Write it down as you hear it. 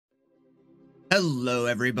Hello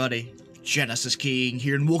everybody, Genesis King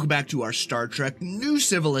here, and welcome back to our Star Trek New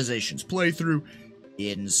Civilizations playthrough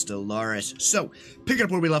in Stellaris. So, picking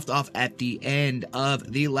up where we left off at the end of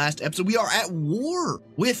the last episode, we are at war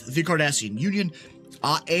with the Cardassian Union,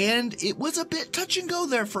 and it was a bit touch and go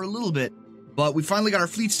there for a little bit, but we finally got our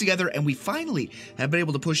fleets together, and we finally have been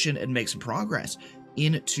able to push in and make some progress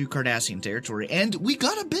into Cardassian territory, and we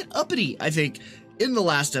got a bit uppity, I think, in the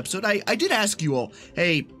last episode. I did ask you all,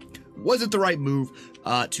 hey, was it the right move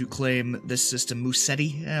to claim this system,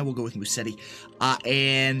 Musetti? We'll go with Musetti,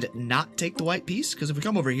 and not take the white piece? Because if we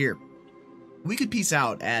come over here, we could peace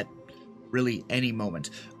out at really any moment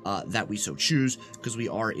that we so choose, because we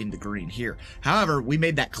are in the green here. However, we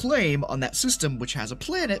made that claim on that system, which has a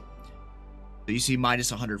planet. So you see minus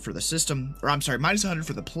 100 for the system, or I'm sorry, minus 100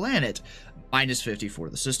 for the planet, minus 50 for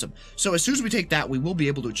the system. So as soon as we take that, we will be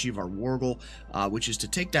able to achieve our war goal, which is to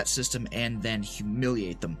take that system and then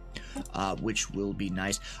humiliate them, which will be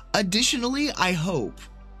nice. Additionally, I hope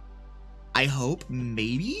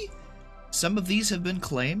maybe some of these have been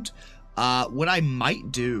claimed. What I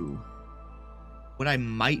might do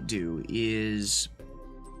is,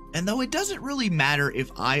 and though it doesn't really matter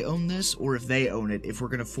if I own this or if they own it, if we're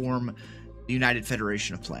going to form the United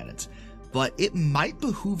Federation of Planets, but it might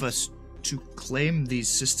behoove us to claim these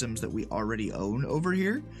systems that we already own over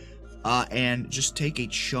here, and just take a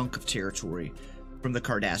chunk of territory from the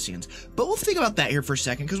Cardassians. But we'll think about that here for a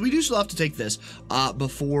second, because we do still have to take this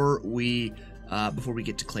before we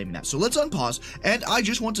get to claiming that. So let's unpause, and I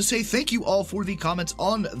just want to say thank you all for the comments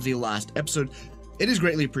on the last episode. It is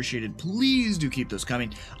greatly appreciated. Please do keep those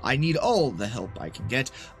coming. I need all the help I can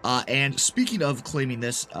get. And speaking of claiming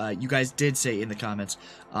this, you guys did say in the comments,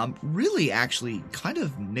 really actually kind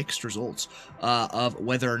of mixed results of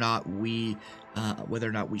whether or not we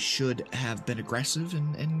should have been aggressive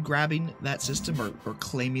in grabbing that system, or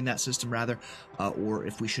claiming that system rather, or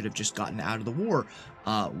if we should have just gotten out of the war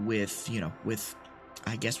with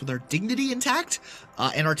I guess with our dignity intact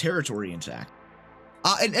and our territory intact.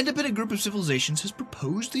 An independent group of civilizations has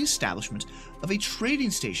proposed the establishment of a trading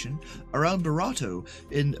station around Barado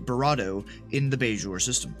in the Bajor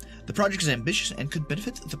system. The project is ambitious and could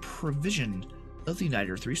benefit the provision of the United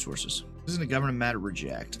Earth resources. Isn't a government matter?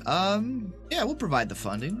 Reject. Yeah, we'll provide the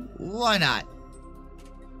funding. Why not?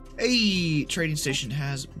 A trading station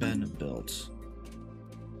has been built.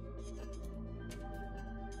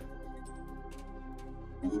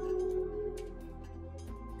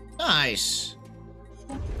 Nice.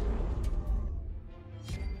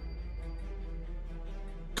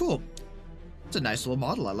 Cool. It's a nice little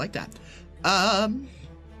model. I like that.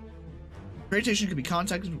 Trade station can be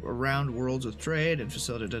contacted around worlds with trade and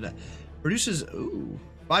facility. Produces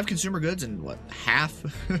 5 consumer goods and what, half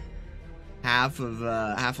half of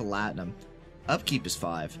latinum. Upkeep is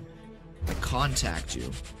 5. I contact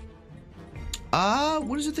you.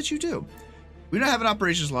 What is it that you do? We don't have an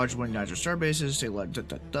operation as large as one of United star bases. Say like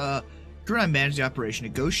Crew and I manage the operation,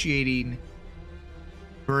 negotiating,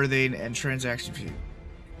 birthing, and transaction fee.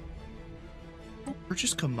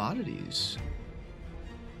 Purchase commodities.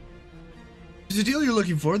 Is the deal you're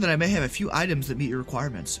looking for that I may have a few items that meet your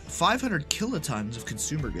requirements. 500 kilotons of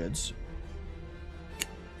consumer goods.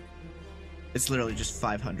 It's literally just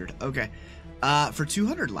 500. Okay. For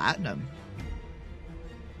 200 latinum.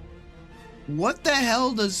 What the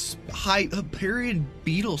hell does Hyperion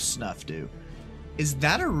beetle snuff do? Is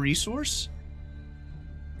that a resource?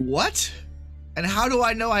 What? And how do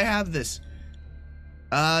I know I have this?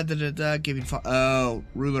 Giving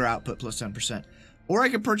ruler output plus 10%. Or I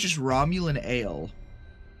could purchase Romulan ale.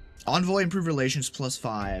 Envoy improve relations plus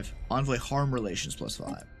 5. Envoy harm relations plus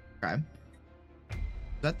 5. Okay. Is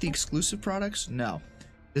that the exclusive products? No.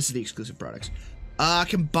 This is the exclusive products. I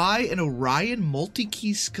can buy an Orion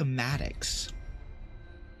multi-key schematics.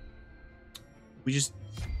 We just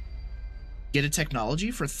get a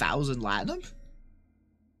technology for 1,000 latinum?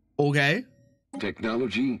 Okay.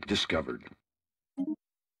 Technology discovered.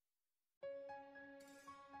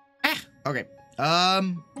 Okay.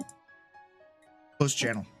 Post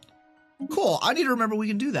channel. Cool. I need to remember we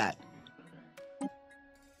can do that.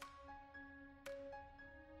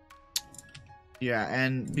 Yeah,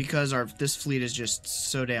 and because this fleet is just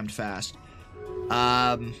so damned fast,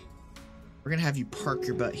 we're gonna have you park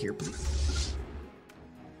your butt here, please.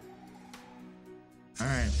 All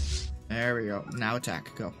right. There we go. Now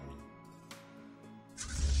attack. Go.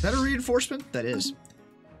 Is that a reinforcement? That is.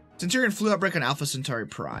 Centurion flew outbreak on Alpha Centauri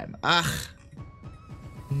Prime. Ugh.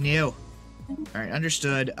 No. Alright,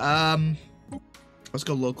 understood. Let's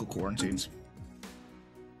go local quarantines.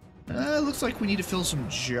 Looks like we need to fill some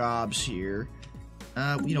jobs here.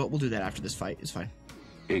 You know what? We'll do that after this fight. It's fine.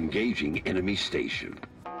 Engaging enemy station.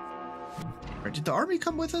 Alright, did the army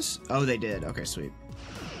come with us? Oh, they did. Okay, sweet.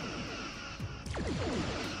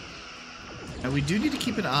 Now we do need to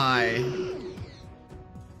keep an eye.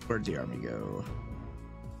 Where'd the army go?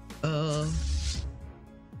 Oh,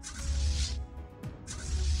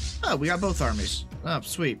 we got both armies. Oh,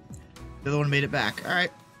 sweet. The other one made it back.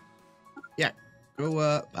 Alright. Yeah.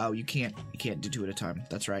 Go, oh, you can't do two at a time.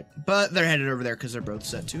 That's right. But they're headed over there because they're both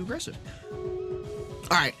set to aggressive.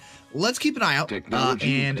 Alright. Let's keep an eye out.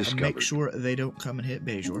 And discovered. make sure they don't come and hit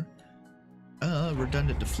Bajor.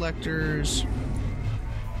 Redundant deflectors.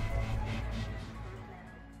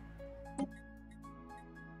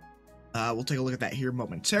 We'll take a look at that here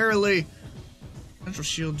momentarily. Central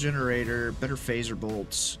shield generator, better phaser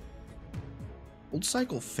bolts. Old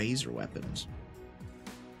cycle phaser weapons.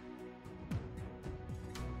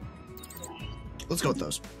 Let's go with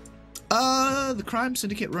those. The crime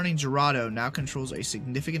syndicate running Gerardo now controls a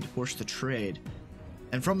significant portion of the trade.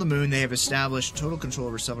 And from the moon, they have established total control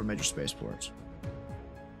over several major spaceports.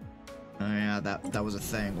 Oh yeah, that was a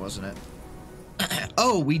thing, wasn't it?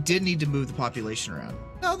 Oh, we did need to move the population around.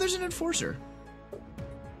 No, there's an enforcer.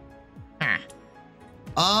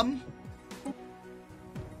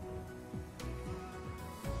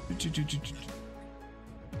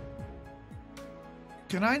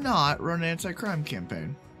 Can I not run an anti-crime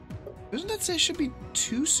campaign? Doesn't that say it should be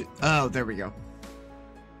too soon? Oh, there we go.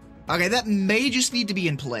 Okay, that may just need to be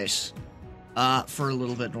in place for a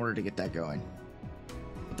little bit in order to get that going.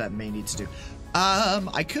 What that may need to do.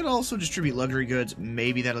 I could also distribute luxury goods.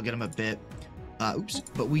 Maybe that'll get them a bit. Oops.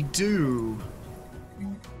 But we do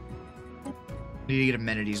need to get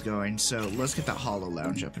amenities going, so let's get that Hollow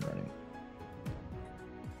Lounge up and running.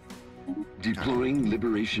 Deploying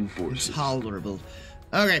Liberation Forces. It's tolerable.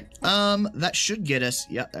 Okay, that should get us.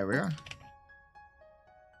 Yep, there we are.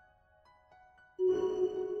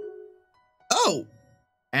 Oh!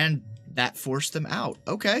 And that forced them out.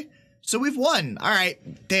 Okay. So we've won.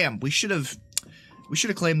 Alright. Damn, we should have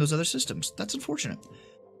claimed those other systems. That's unfortunate.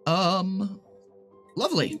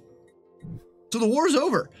 Lovely. So the war is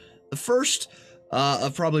over. The first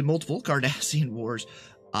of probably multiple Cardassian wars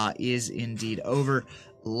is indeed over.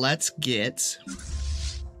 Let's get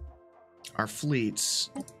our fleets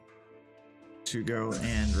to go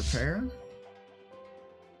and repair.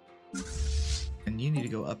 And you need to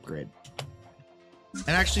go upgrade. And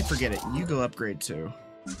actually, forget it. You go upgrade too.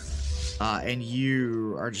 And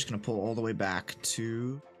you are just going to pull all the way back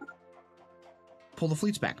to pull the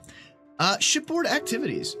fleets back. Shipboard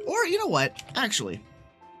activities. Or, you know what? Actually,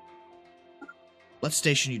 let's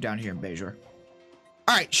station you down here in Bajor.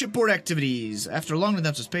 Alright, shipboard activities. After a long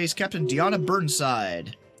attempts of space, Captain Deanna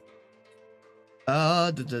Burnside.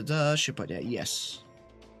 Shipboard, yeah, yes.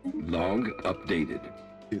 Log updated.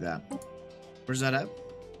 Do that. Where's that at?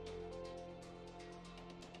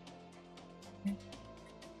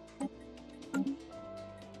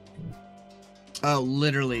 Oh,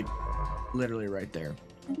 literally right there.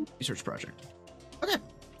 Research project. Okay.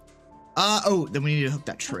 Oh, then we need to hook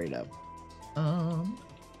that trade up.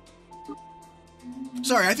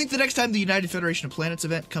 Sorry, I think the next time the United Federation of Planets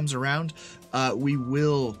event comes around, we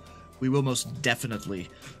will most definitely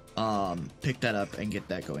pick that up and get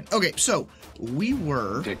that going. Okay, so we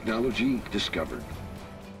were Technology discovered.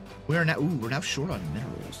 we're now short on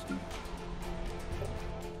minerals.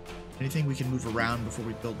 Anything we can move around before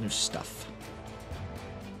we build new stuff.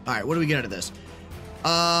 Alright, what do we get out of this?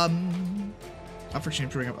 Offer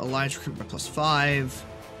change program, alliance recruitment plus 5.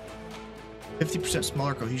 50%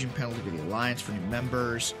 smaller cohesion penalty to the alliance for new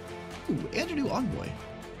members. Ooh, and a new envoy.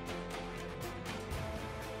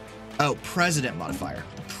 Oh, president modifier.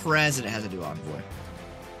 The president has a new envoy.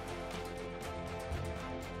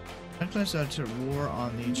 Plans to war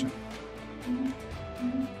on the ancient.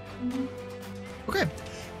 Okay.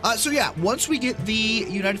 So yeah, once we get the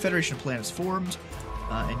United Federation of Planets formed,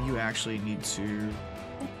 and you actually need to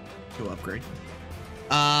go upgrade,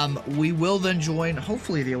 we will then join,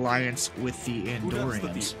 hopefully, the alliance with the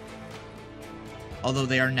Andorians. Although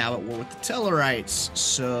they are now at war with the Tellarites,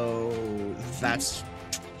 so that's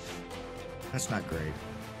not great.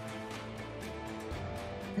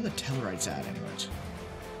 Where are the Tellarites at, anyways?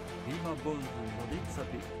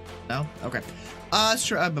 No? Okay. Let's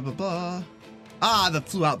try. The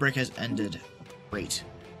flu outbreak has ended. Great.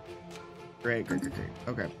 Great.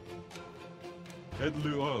 Okay.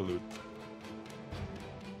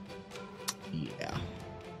 Yeah.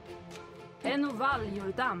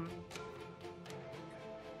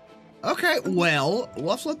 Okay, well,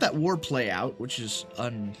 we'll have to let that war play out, which is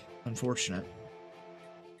unfortunate.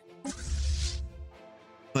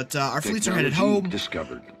 But But our fleets are headed home.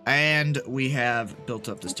 Discovered. And we have built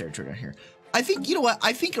up this territory down here. I think, you know what?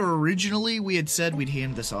 I think originally we had said we'd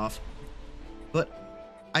hand this off.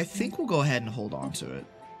 But I think we'll go ahead and hold on to it.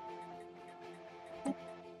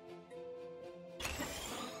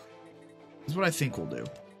 That's what I think we'll do.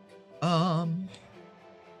 And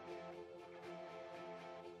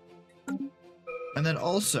then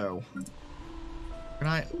also, can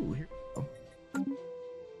I? Ooh, here we go.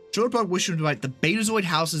 Showdog wishes to invite the Betazoid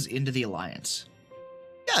houses into the alliance.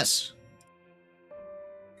 Yes.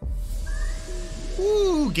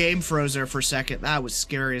 Ooh, game froze there for a second. That was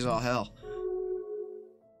scary as all hell.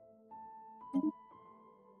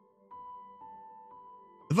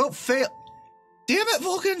 The vote failed. Damn it,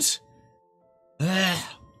 Vulcans! Ugh.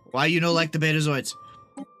 Why you no like the Betazoids?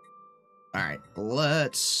 Alright,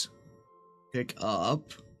 let's pick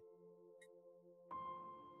up.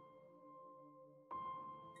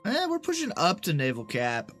 We're pushing up to naval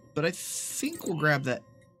cap, but I think we'll grab that.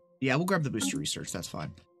 Yeah, we'll grab the booster research. That's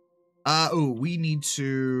fine. Oh, we need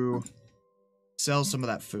to sell some of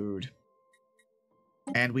that food.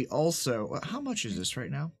 And we also, how much is this right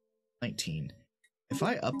now? 19. If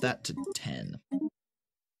I up that to 10, it'll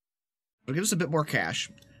give us a bit more cash.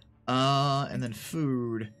 And then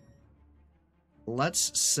food.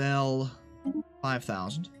 Let's sell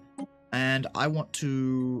 5,000. And I want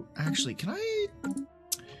to, actually, can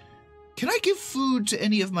I give food to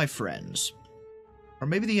any of my friends? Or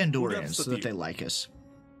maybe the Andorians so that they like us.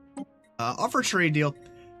 Offer a trade deal.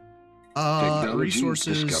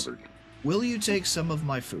 Resources. Discovered. Will you take some of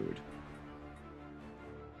my food?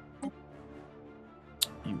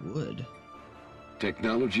 You would.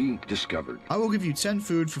 Technology discovered. I will give you 10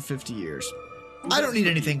 food for 50 years. I don't need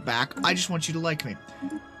anything back. I just want you to like me.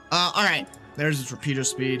 Alright. There's the torpedo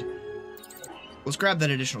speed. Let's grab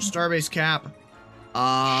that additional starbase cap.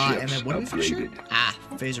 And then what do we finish here?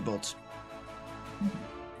 Phaser bolts.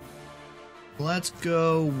 Let's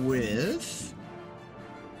go with...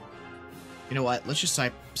 You know what? Let's just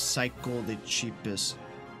cycle the cheapest.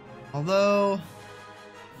 Although...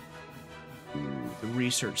 the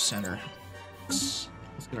research center. Let's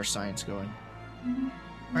get our science going.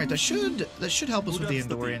 Alright, that should help us with the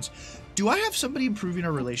Andorians. Do I have somebody improving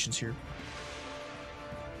our relations here?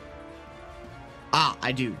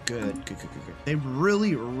 I do. Good. They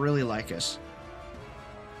really, really like us.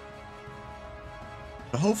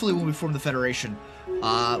 But hopefully when we form the Federation,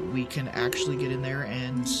 we can actually get in there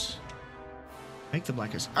and make them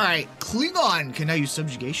like us. Alright, Klingon can now use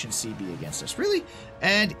subjugation CB against us. Really?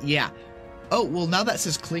 And yeah. Oh, well now that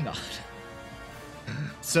says Klingon.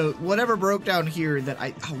 So whatever broke down here that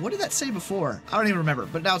what did that say before? I don't even remember,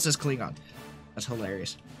 but now it says Klingon. That's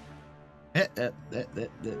hilarious. There it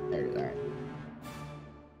is. Alright.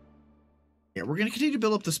 Yeah, we're going to continue to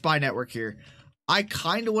build up the spy network here. I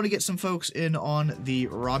kind of want to get some folks in on the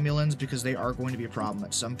Romulans because they are going to be a problem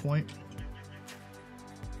at some point.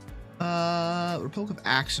 Republic of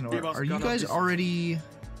Axanor. Are you guys already...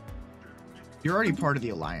 You're already part of the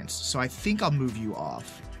Alliance, so I think I'll move you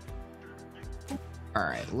off.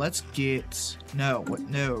 Alright, let's get... No.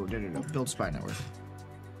 Build spy network.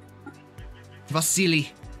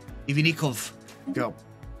 Vasily Ivinikov. Go.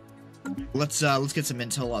 Let's get some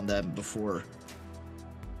intel on them before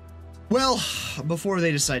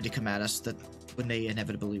they decide to come at us, that when they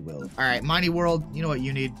inevitably will. Alright, Mighty World, you know what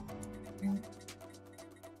you need?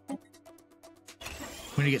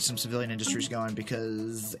 We need to get some civilian industries going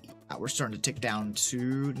because we're starting to tick down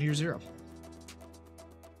to near zero.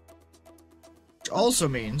 Which also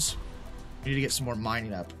means we need to get some more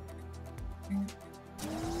mining up.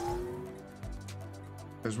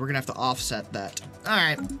 Because we're going to have to offset that.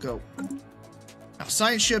 Alright, go. Now,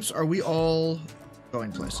 science ships, are we all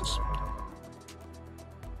going places?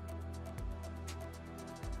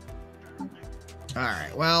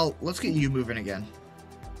 Alright, well, let's get you moving again.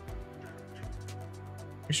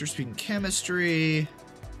 Research speed and chemistry.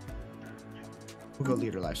 We'll go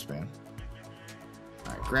leader lifespan.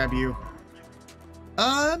 Alright, grab you.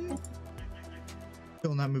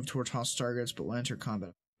 Will not move towards hostile targets, but will enter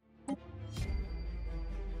combat.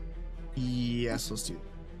 Yes, let's do it.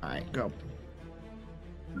 Alright, go.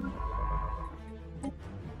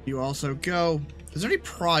 You also go. Is there any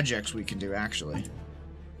projects we can do, actually?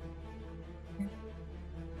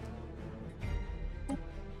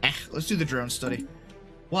 Let's do the drone study.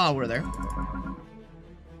 While we're there.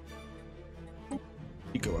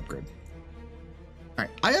 You go upgrade.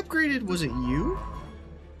 Alright, I upgraded, was it you?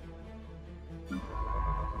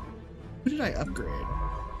 Who did I upgrade?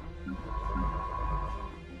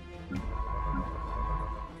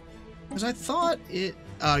 Because I thought it...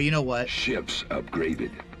 Oh, you know what? Ships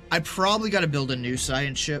upgraded. I probably got to build a new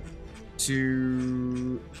science ship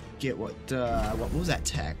to get what was that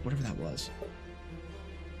tech? Whatever that was.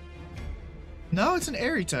 No, it's an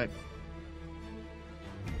airy type.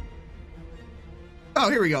 Oh,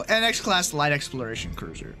 here we go. NX class light exploration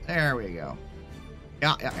cruiser. There we go.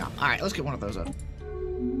 Yeah. All right, let's get one of those up.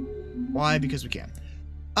 Why? Because we can.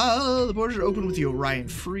 The borders are open with the Orion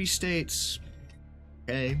Free States.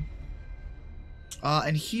 Okay.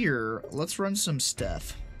 And here, let's run some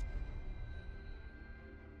stuff.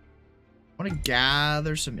 I want to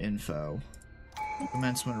gather some info.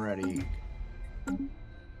 Commence when ready.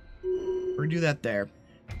 We're gonna do that there.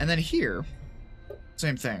 And then here,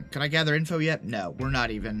 same thing. Can I gather info yet? No, we're not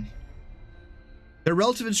even. They're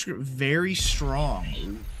relative very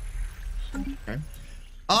strong. Okay.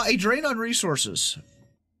 A drain on resources.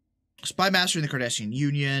 Spy mastering the Cardassian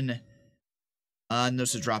Union.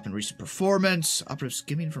 Notice a drop in recent performance. Operative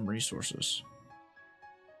skimming from resources.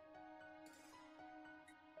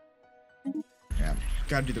 Yeah,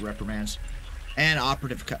 gotta do the reprimands. And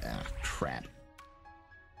operative crap.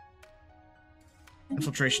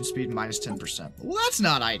 Infiltration speed minus 10%. Well, that's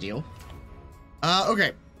not ideal.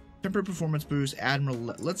 Okay. Temporary performance boost,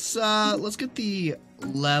 Admiral. Let's get the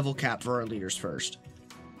level cap for our leaders first.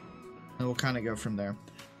 And we'll kind of go from there.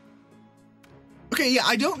 Okay, yeah,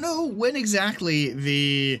 I don't know when exactly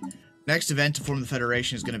the next event to form the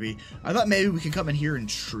Federation is going to be. I thought maybe we could come in here and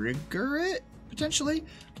trigger it, potentially.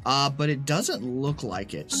 But it doesn't look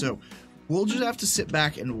like it. So we'll just have to sit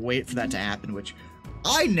back and wait for that to happen, which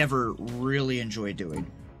I never really enjoy doing.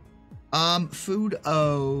 Food.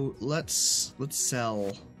 Oh, let's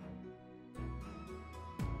sell.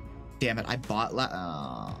 Damn it! I bought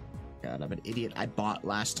oh, God, I'm an idiot. I bought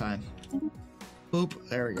last time. Boop.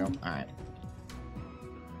 There we go. All right.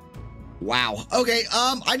 Wow. Okay.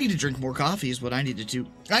 I need to drink more coffee. Is what I need to do.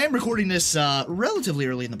 I am recording this relatively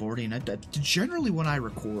early in the morning. Generally, when I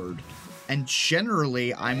record, and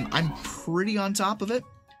generally, I'm pretty on top of it.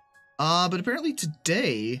 But apparently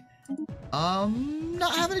today,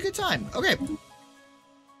 not having a good time. Okay.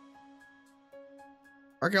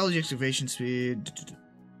 Archaeology excavation speed.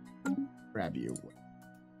 Grab you.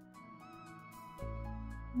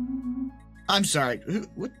 I'm sorry.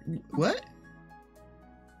 What?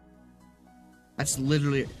 That's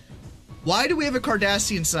literally. Why do we have a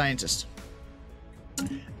Cardassian scientist?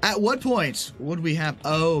 At what point would we have?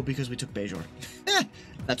 Oh, because we took Bajor.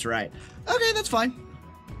 That's right. Okay, that's fine.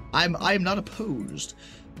 I am not opposed,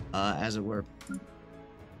 as it were. All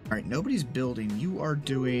right, nobody's building. You are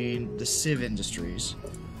doing the Civ Industries.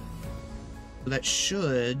 So that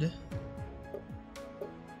should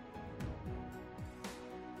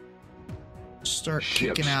start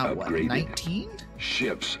kicking out what, 19?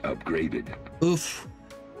 Ships upgraded. Oof.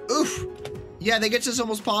 Oof. Yeah, that gets us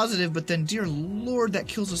almost positive, but then, dear Lord, that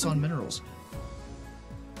kills us on minerals.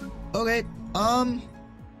 Okay,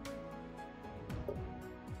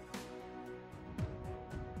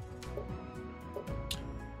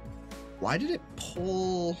 why did it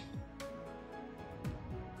pull?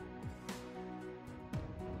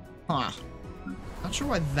 Huh. Not sure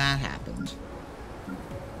why that happened.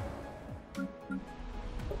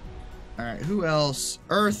 Alright, who else?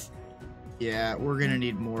 Earth. Yeah, we're gonna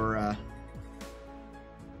need more,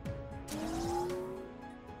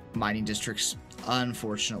 mining districts,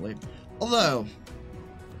 unfortunately. Although,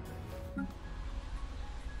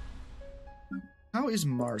 how is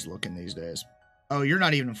Mars looking these days? Oh, you're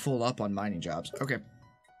not even full up on mining jobs. Okay.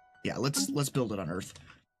 Yeah, let's build it on Earth.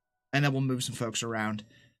 And then we'll move some folks around.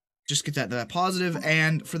 Just get that positive,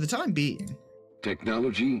 and for the time being,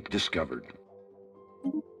 technology discovered.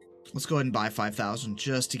 Let's go ahead and buy 5,000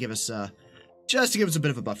 just to give us a bit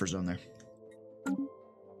of a buffer zone there.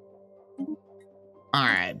 All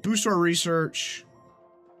right, boost our research.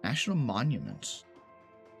 National monuments.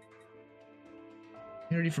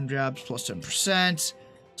 Immunity from jobs plus 10%.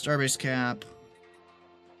 Starbase cap.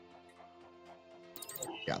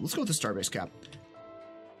 Yeah, let's go with the starbase cap.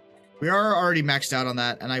 We are already maxed out on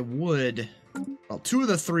that, and I would. Well, 2 of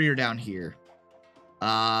the 3 are down here.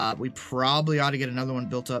 We probably ought to get another one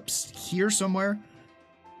built up here somewhere.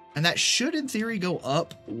 And that should, in theory, go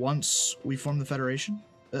up once we form the Federation.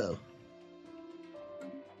 Uh-oh.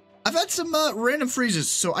 I've had some random freezes,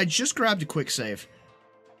 so I just grabbed a quick save.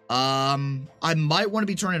 I might want to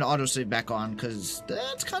be turning autosave back on, because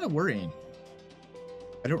that's kind of worrying.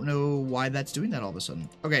 I don't know why that's doing that all of a sudden.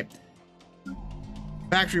 Okay.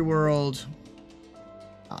 Factory world.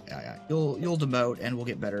 Yeah. You'll demote, and we'll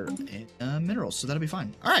get better in minerals, so that'll be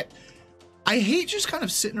fine. All right. I hate just kind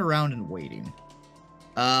of sitting around and waiting.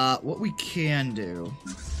 What we can do.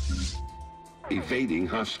 Evading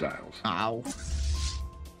hostiles. Ow.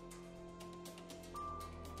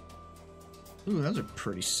 Ooh, those are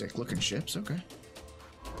pretty sick looking ships. Okay.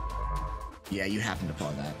 Yeah, you happened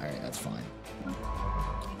upon that. All right, that's fine.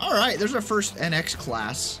 All right, there's our first NX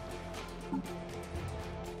class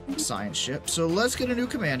science ship. So let's get a new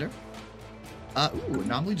commander. Ooh,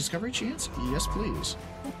 anomaly discovery chance? Yes, please.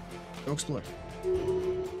 Go explore.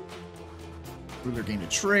 Ruler gained a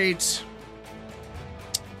trait.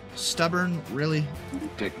 Stubborn, really?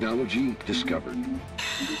 Technology discovered.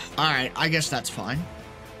 Alright, I guess that's fine.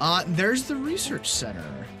 There's the research center.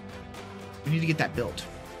 We need to get that built.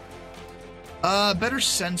 Better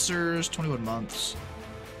sensors, 21 months.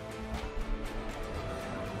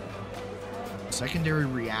 Secondary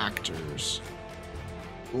reactors.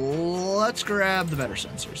 Let's grab the better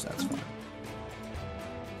sensors, that's fine.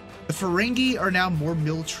 The Ferengi are now more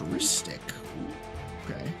militaristic.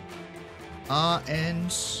 Okay.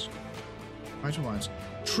 And which ones?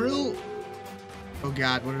 Trill. Oh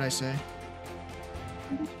god, what did I say?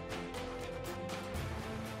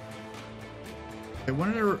 They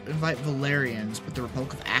wanted to invite Valerians, but the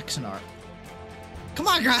Republic of Axanar. Come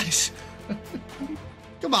on, guys!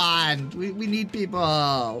 Come on! We need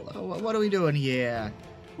people! What are we doing here?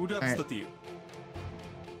 Right.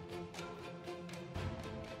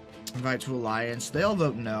 Invite to alliance. They all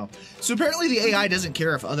vote no. So apparently the AI doesn't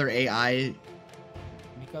care if other AI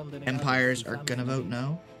empires are gonna vote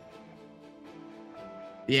no.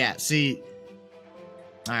 Yeah, see.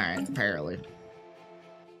 Alright, apparently.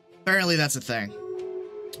 Apparently that's a thing.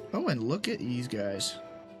 Oh, and look at these guys.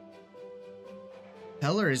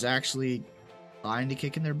 Heller is actually trying to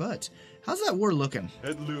kick in their butts. How's that war looking?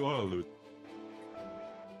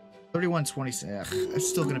 31-26. It's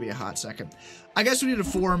still going to be a hot second. I guess we need to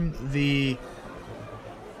form the...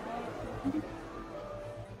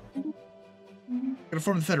 Gonna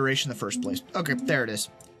form the Federation in the first place. Okay, there it is.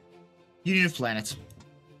 Union of Planets.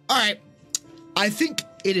 Alright. I think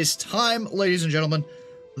it is time, ladies and gentlemen,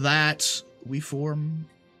 that we form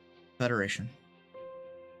Federation.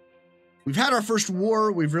 We've had our first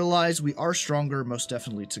war. We've realized we are stronger, most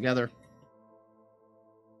definitely together.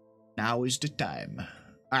 Now is the time.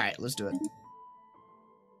 Alright, let's do it.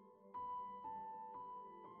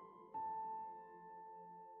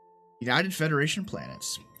 United Federation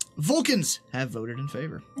planets. Vulcans have voted in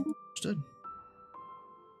favor. Understood.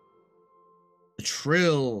 The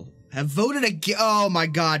Trill have voted again. Oh my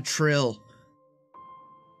god, Trill.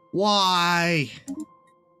 Why?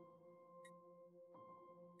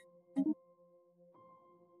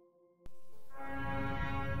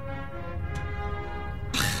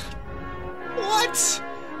 What?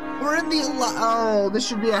 We're in the... Oh, this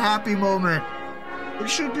should be a happy moment. It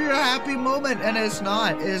should be a happy moment, and it's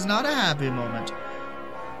not. It is not a happy moment.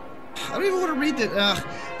 I don't even want to read that.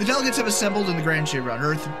 The delegates have assembled in the Grand Chamber on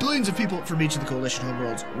Earth. Billions of people from each of the Coalition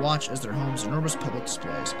homeworlds watch as their homes enormous public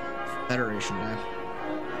displays. Federation Day.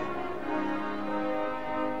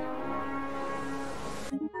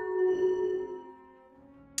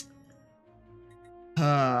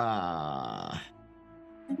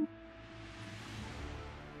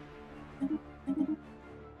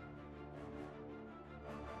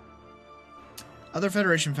 Other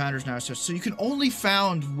Federation founders now, so you can only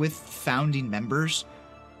found with founding members.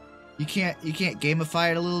 You can't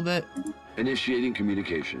gamify it a little bit. Initiating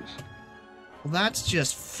communications. Well, that's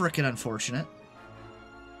just frickin' unfortunate.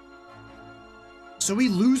 So we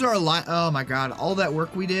lose our oh my god, all that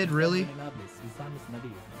work we did, really?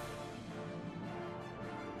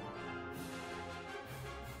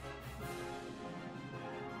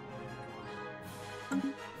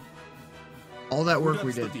 All that work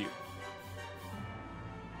we did.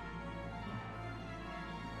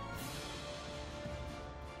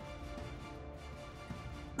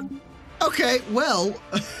 Okay, well,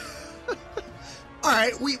 all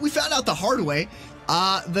right, we found out the hard way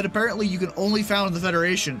that apparently you can only found the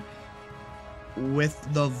Federation with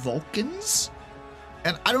the Vulcans,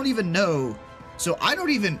 and I don't even know, so I don't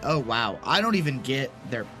even, oh wow, I don't even get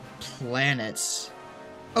their planets.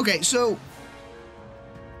 Okay, so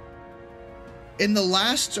in the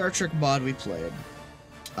last Star Trek mod we played,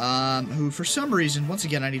 who for some reason, once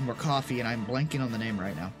again I need more coffee and I'm blanking on the name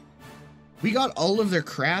right now. We got all of their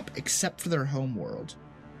crap except for their home world.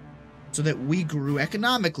 So that we grew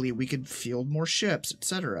economically, we could field more ships,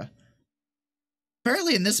 etc.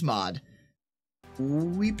 Apparently in this mod,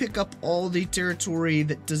 we pick up all the territory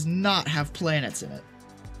that does not have planets in it.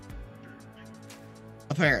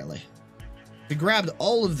 Apparently. We grabbed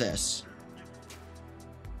all of this.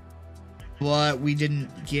 But we didn't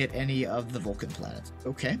get any of the Vulcan planets.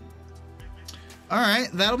 Okay.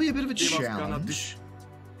 Alright, that'll be a bit of a challenge.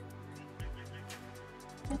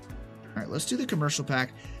 Alright, let's do the commercial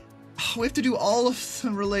pack. Oh, we have to do all of the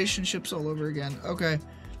relationships all over again. Okay.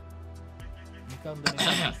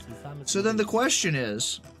 So then the question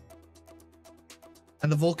is,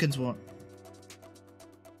 and the Vulcans won't.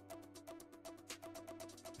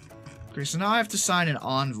 Okay, so now I have to sign an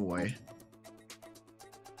envoy.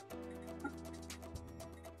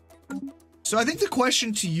 So I think the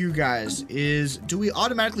question to you guys is, do we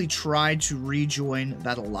automatically try to rejoin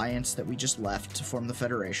that alliance that we just left to form the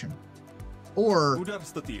Federation? Or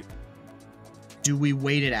do we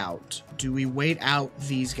wait it out? Do we wait out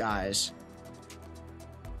these guys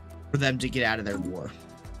for them to get out of their war?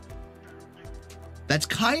 That's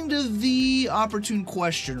kind of the opportune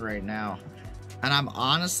question right now. And I'm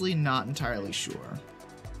honestly not entirely sure.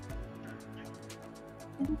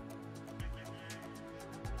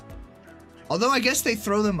 Although I guess they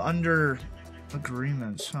throw them under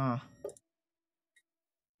agreements, huh?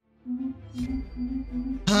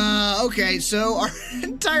 Okay, so our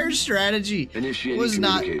entire strategy was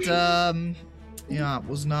not, yeah,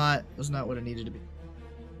 was not what it needed to be.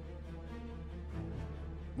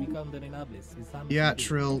 Yeah,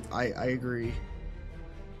 Trill, I agree.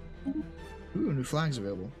 Ooh, new flags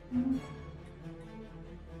available.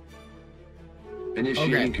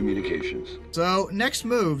 Initiating communications. So, next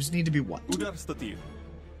moves need to be what?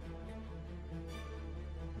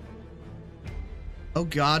 Oh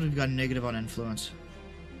god, we've got a negative on influence.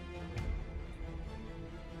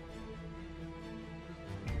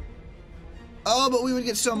 Oh, but we would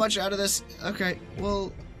get so much out of this. Okay,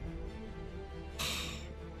 well...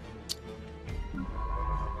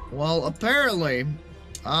 Well, apparently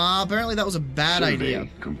that was a bad idea.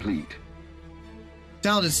 Complete.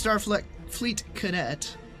 Talented Starfleet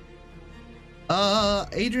cadet.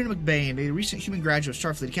 Adrian McBain, a recent human graduate of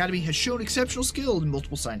Starfleet Academy, has shown exceptional skill in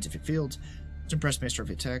multiple scientific fields. It's impressed by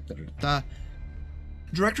Starfleet Tech.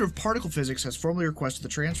 Director of Particle Physics has formally requested the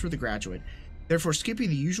transfer of the graduate, therefore skipping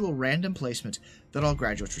the usual random placement that all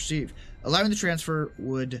graduates receive. Allowing the transfer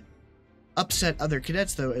would upset other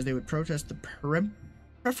cadets, though, as they would protest the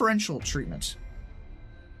preferential treatment.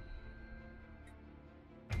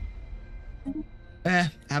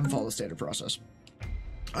 Haven't followed the standard process.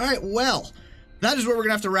 Alright, well, that is where we're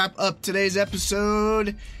gonna have to wrap up today's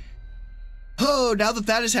episode. Oh, now that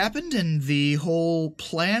that has happened and the whole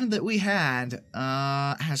plan that we had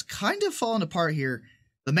has kind of fallen apart here,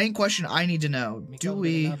 the main question I need to know, do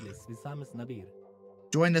we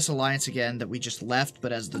join this alliance again that we just left,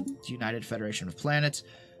 but as the United Federation of Planets,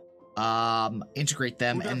 integrate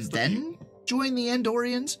them and then join the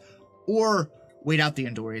Andorians, or wait out the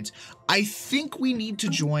Andorians? I think we need to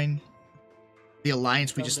join the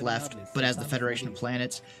alliance we just left, but as the Federation of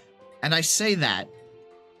Planets. And I say that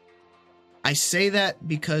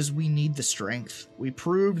because we need the strength. We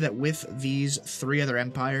proved that with these 3 other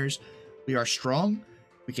empires, we are strong.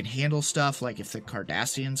 We can handle stuff, like if the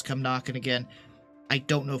Cardassians come knocking again. I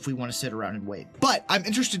don't know if we want to sit around and wait. But I'm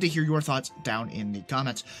interested to hear your thoughts down in the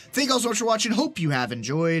comments. Thank you all so much for watching. Hope you have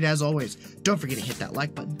enjoyed. As always, don't forget to hit that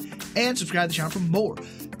like button and subscribe to the channel for more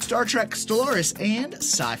Star Trek, Stellaris, and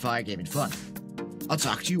sci-fi gaming fun. I'll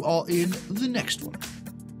talk to you all in the next one.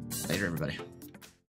 Later, everybody.